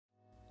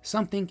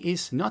Something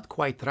is not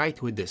quite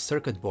right with this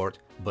circuit board,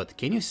 but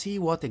can you see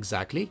what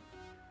exactly?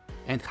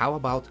 And how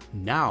about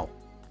now?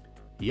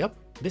 Yep,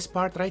 this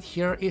part right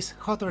here is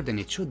hotter than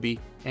it should be,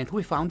 and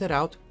we found it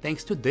out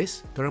thanks to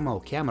this thermal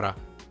camera.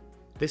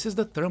 This is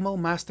the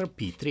ThermalMaster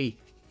P3.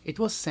 It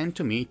was sent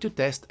to me to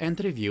test and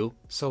review,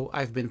 so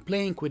I've been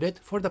playing with it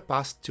for the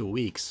past 2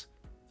 weeks.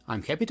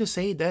 I'm happy to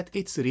say that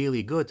it's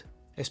really good,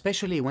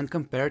 especially when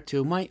compared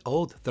to my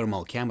old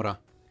thermal camera.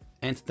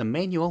 And the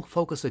manual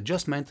focus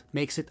adjustment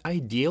makes it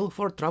ideal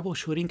for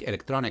troubleshooting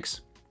electronics.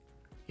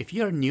 If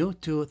you're new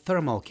to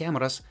thermal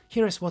cameras,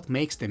 here is what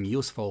makes them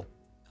useful.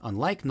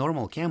 Unlike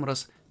normal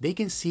cameras, they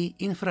can see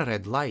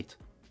infrared light.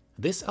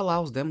 This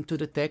allows them to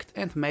detect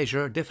and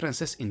measure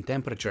differences in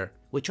temperature,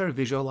 which are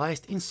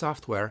visualized in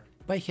software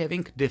by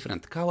having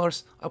different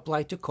colors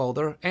applied to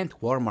colder and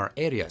warmer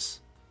areas.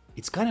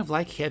 It's kind of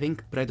like having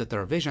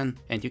predator vision,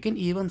 and you can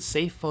even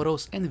save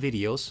photos and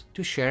videos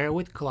to share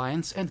with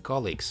clients and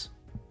colleagues.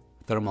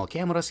 Thermal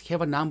cameras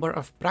have a number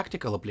of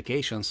practical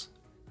applications.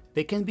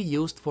 They can be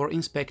used for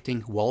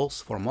inspecting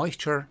walls for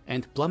moisture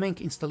and plumbing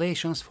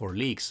installations for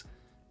leaks.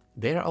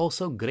 They are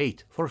also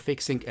great for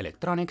fixing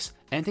electronics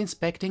and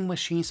inspecting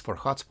machines for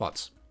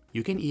hotspots.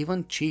 You can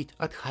even cheat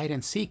at hide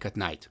and seek at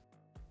night.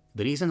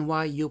 The reason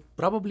why you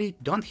probably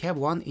don't have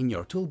one in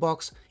your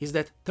toolbox is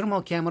that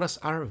thermal cameras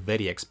are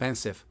very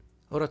expensive,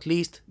 or at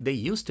least they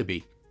used to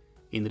be.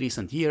 In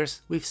recent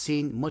years, we've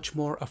seen much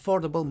more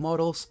affordable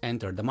models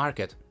enter the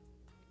market.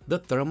 The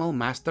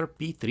ThermalMaster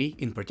P3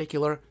 in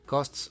particular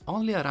costs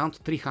only around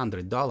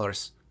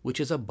 $300, which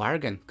is a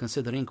bargain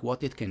considering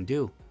what it can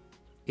do.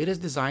 It is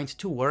designed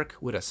to work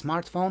with a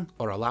smartphone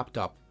or a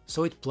laptop,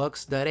 so it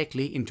plugs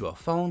directly into a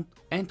phone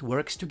and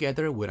works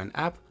together with an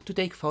app to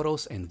take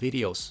photos and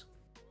videos.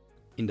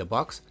 In the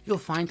box, you'll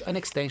find an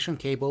extension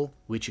cable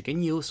which you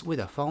can use with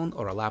a phone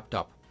or a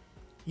laptop.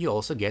 You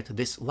also get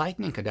this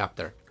lightning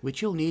adapter,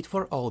 which you'll need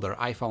for older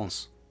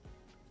iPhones.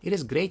 It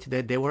is great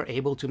that they were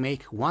able to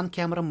make one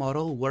camera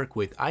model work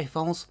with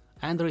iPhones,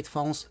 Android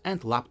phones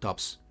and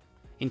laptops.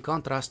 In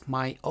contrast,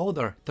 my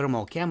older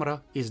thermal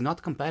camera is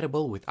not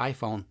compatible with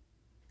iPhone.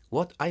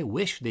 What I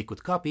wish they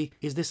could copy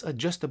is this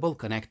adjustable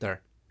connector.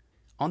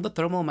 On the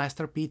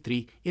ThermalMaster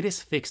P3, it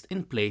is fixed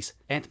in place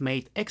and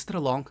made extra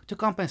long to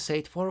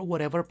compensate for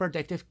whatever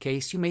protective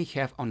case you may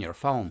have on your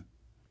phone.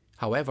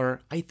 However,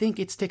 I think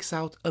it sticks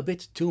out a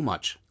bit too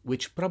much,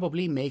 which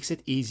probably makes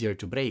it easier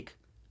to break.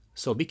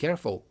 So be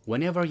careful,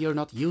 whenever you're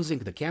not using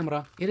the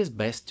camera, it is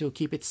best to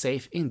keep it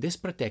safe in this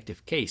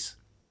protective case.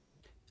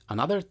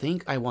 Another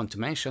thing I want to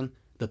mention,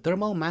 the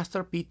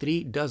ThermalMaster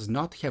P3 does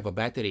not have a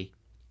battery.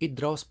 It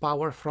draws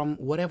power from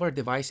whatever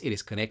device it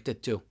is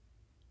connected to.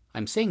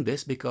 I'm saying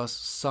this because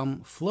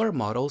some FLIR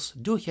models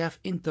do have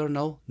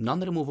internal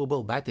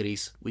non-removable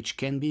batteries, which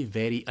can be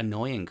very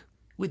annoying.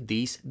 With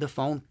these, the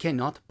phone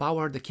cannot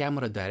power the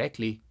camera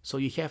directly, so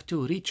you have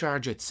to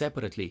recharge it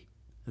separately.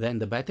 Then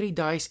the battery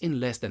dies in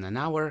less than an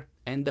hour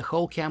and the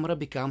whole camera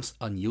becomes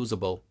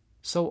unusable.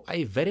 So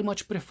I very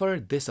much prefer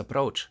this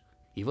approach.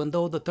 Even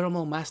though the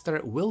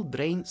ThermalMaster will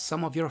drain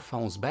some of your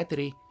phone's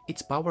battery,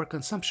 its power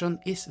consumption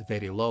is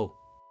very low.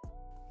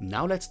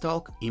 Now let's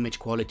talk image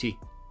quality.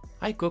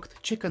 I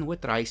cooked chicken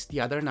with rice the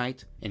other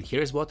night, and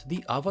here's what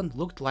the oven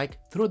looked like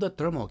through the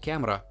thermal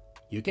camera.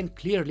 You can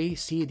clearly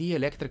see the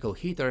electrical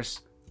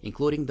heaters,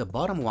 including the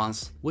bottom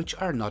ones, which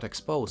are not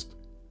exposed.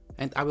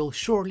 And I will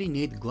surely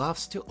need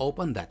gloves to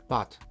open that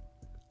pot.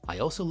 I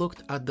also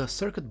looked at the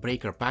circuit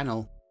breaker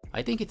panel.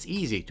 I think it's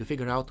easy to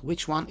figure out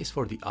which one is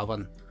for the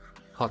oven.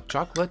 Hot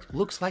chocolate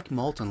looks like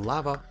molten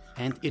lava,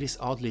 and it is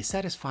oddly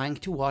satisfying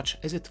to watch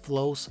as it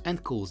flows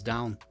and cools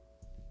down.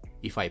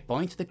 If I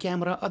point the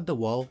camera at the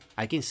wall,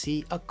 I can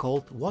see a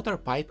cold water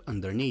pipe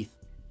underneath.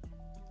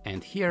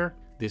 And here,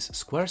 this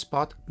square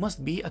spot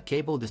must be a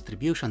cable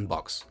distribution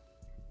box.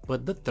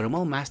 But the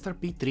ThermalMaster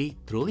P3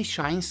 truly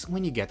shines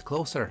when you get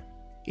closer.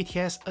 It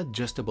has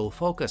adjustable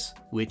focus,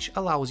 which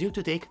allows you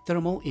to take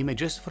thermal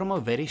images from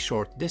a very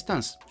short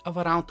distance, of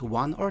around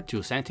 1 or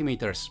 2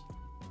 centimeters.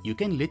 You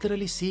can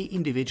literally see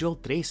individual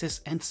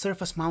traces and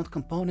surface mount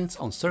components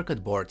on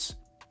circuit boards.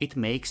 It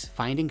makes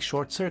finding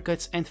short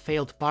circuits and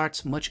failed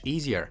parts much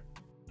easier.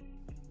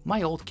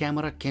 My old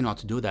camera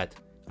cannot do that.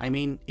 I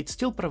mean, it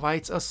still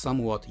provides a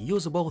somewhat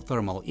usable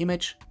thermal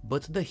image,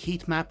 but the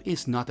heat map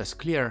is not as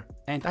clear,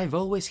 and I've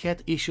always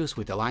had issues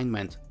with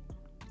alignment.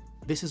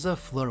 This is a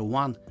FLIR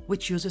 1,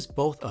 which uses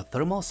both a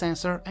thermal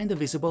sensor and a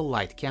visible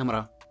light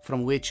camera,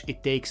 from which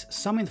it takes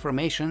some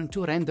information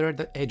to render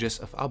the edges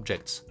of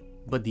objects.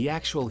 But the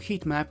actual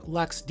heat map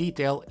lacks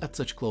detail at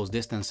such close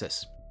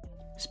distances.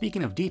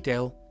 Speaking of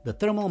detail, the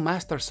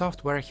ThermalMaster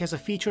software has a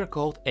feature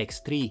called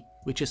X3,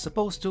 which is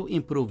supposed to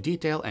improve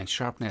detail and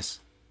sharpness.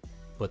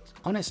 But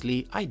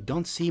honestly, I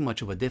don't see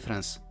much of a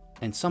difference,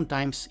 and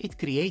sometimes it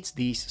creates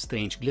these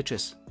strange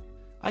glitches.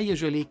 I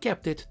usually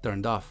kept it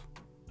turned off.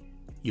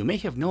 You may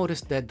have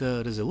noticed that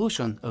the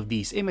resolution of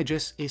these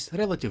images is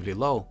relatively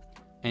low,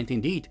 and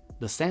indeed,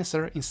 the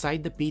sensor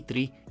inside the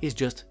P3 is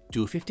just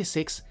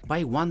 256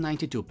 by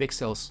 192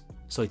 pixels,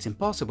 so it's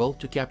impossible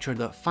to capture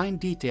the fine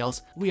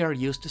details we are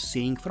used to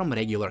seeing from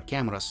regular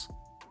cameras.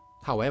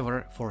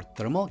 However, for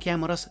thermal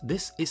cameras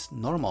this is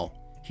normal.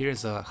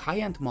 Here's a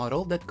high-end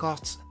model that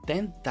costs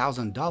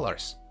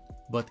 $10,000,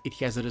 but it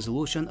has a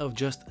resolution of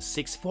just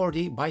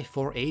 640 by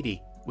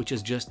 480, which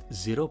is just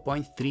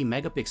 0.3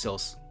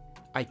 megapixels.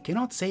 I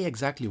cannot say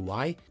exactly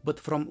why, but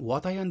from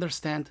what I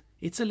understand,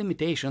 it's a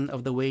limitation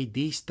of the way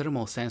these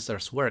thermal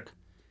sensors work.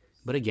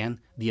 But again,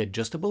 the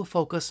adjustable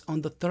focus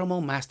on the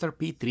Thermal Master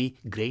P3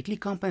 greatly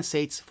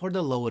compensates for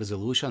the low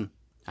resolution.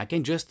 I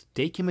can just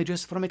take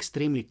images from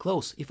extremely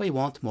close if I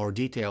want more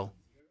detail.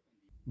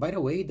 By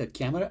the way, the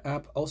camera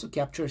app also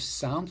captures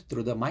sound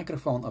through the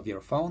microphone of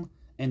your phone,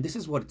 and this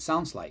is what it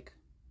sounds like.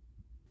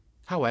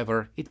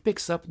 However, it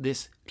picks up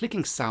this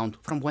clicking sound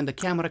from when the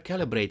camera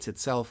calibrates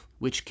itself,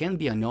 which can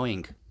be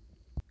annoying.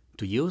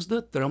 To use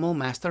the Thermal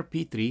Master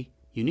P3,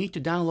 you need to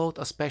download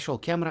a special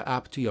camera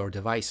app to your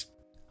device.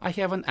 I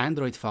have an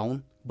Android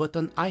phone, but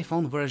an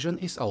iPhone version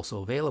is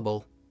also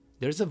available.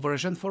 There's a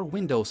version for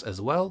Windows as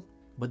well,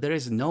 but there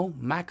is no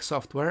Mac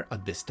software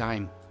at this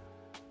time.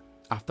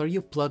 After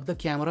you plug the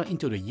camera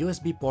into the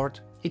USB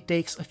port, it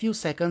takes a few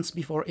seconds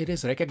before it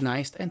is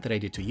recognized and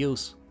ready to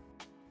use.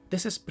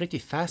 This is pretty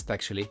fast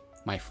actually.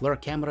 My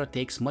FLIR camera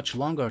takes much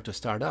longer to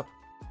start up.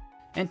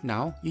 And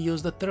now you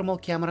use the Thermal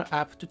Camera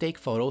app to take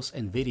photos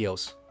and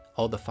videos.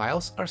 All the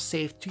files are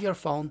saved to your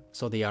phone,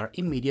 so they are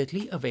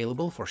immediately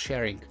available for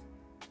sharing.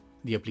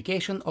 The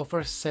application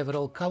offers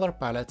several color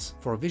palettes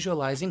for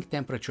visualizing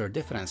temperature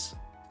difference.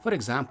 For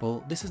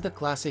example, this is the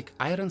classic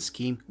iron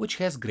scheme, which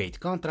has great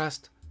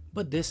contrast,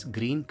 but this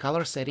green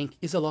color setting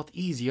is a lot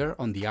easier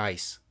on the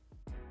eyes.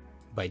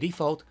 By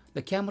default,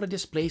 the camera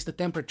displays the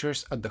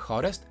temperatures at the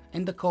hottest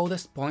and the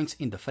coldest points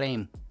in the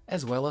frame,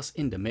 as well as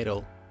in the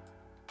middle.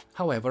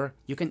 However,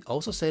 you can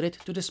also set it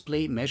to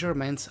display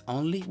measurements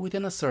only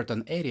within a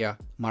certain area,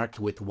 marked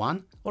with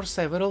one or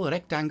several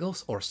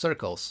rectangles or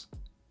circles.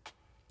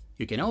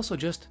 You can also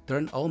just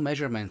turn all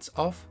measurements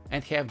off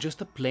and have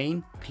just a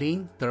plain,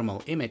 clean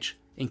thermal image,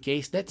 in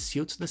case that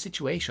suits the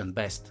situation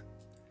best.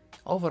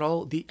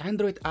 Overall, the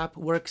Android app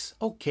works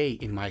okay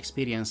in my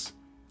experience.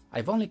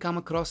 I've only come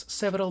across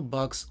several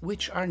bugs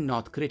which are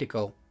not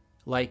critical.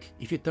 Like,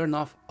 if you turn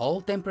off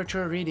all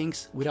temperature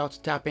readings without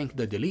tapping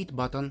the delete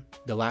button,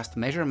 the last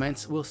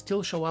measurements will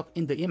still show up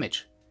in the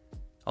image.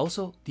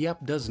 Also, the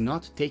app does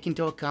not take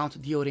into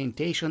account the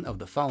orientation of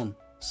the phone,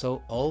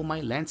 so all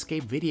my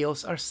landscape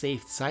videos are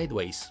saved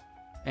sideways.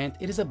 And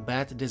it is a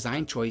bad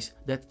design choice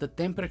that the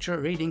temperature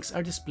readings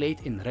are displayed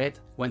in red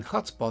when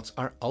hotspots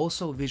are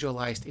also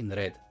visualized in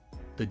red.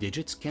 The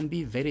digits can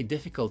be very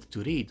difficult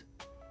to read.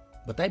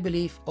 But I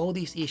believe all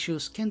these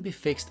issues can be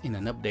fixed in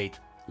an update.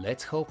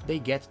 Let's hope they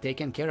get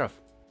taken care of.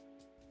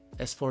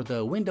 As for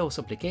the Windows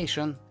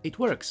application, it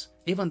works,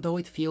 even though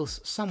it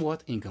feels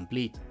somewhat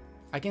incomplete.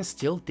 I can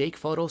still take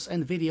photos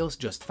and videos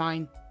just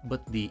fine,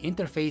 but the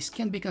interface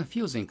can be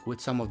confusing with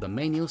some of the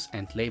menus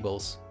and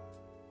labels.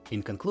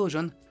 In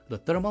conclusion, the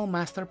Thermal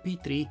Master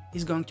P3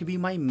 is going to be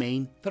my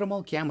main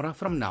thermal camera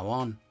from now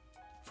on.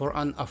 For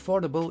an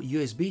affordable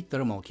USB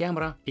thermal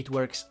camera, it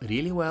works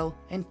really well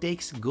and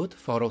takes good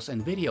photos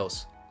and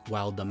videos,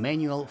 while the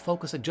manual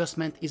focus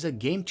adjustment is a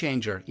game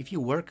changer if you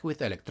work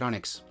with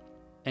electronics.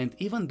 And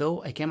even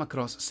though I came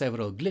across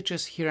several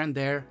glitches here and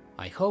there,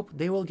 I hope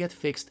they will get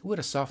fixed with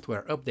a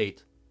software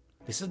update.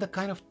 This is the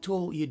kind of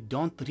tool you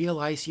don't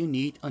realize you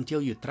need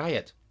until you try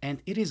it,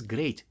 and it is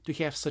great to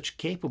have such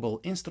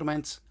capable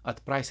instruments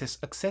at prices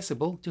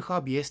accessible to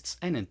hobbyists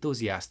and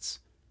enthusiasts.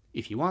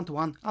 If you want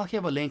one, I'll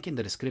have a link in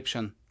the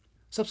description.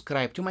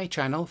 Subscribe to my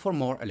channel for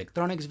more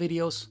electronics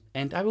videos,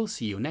 and I will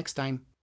see you next time.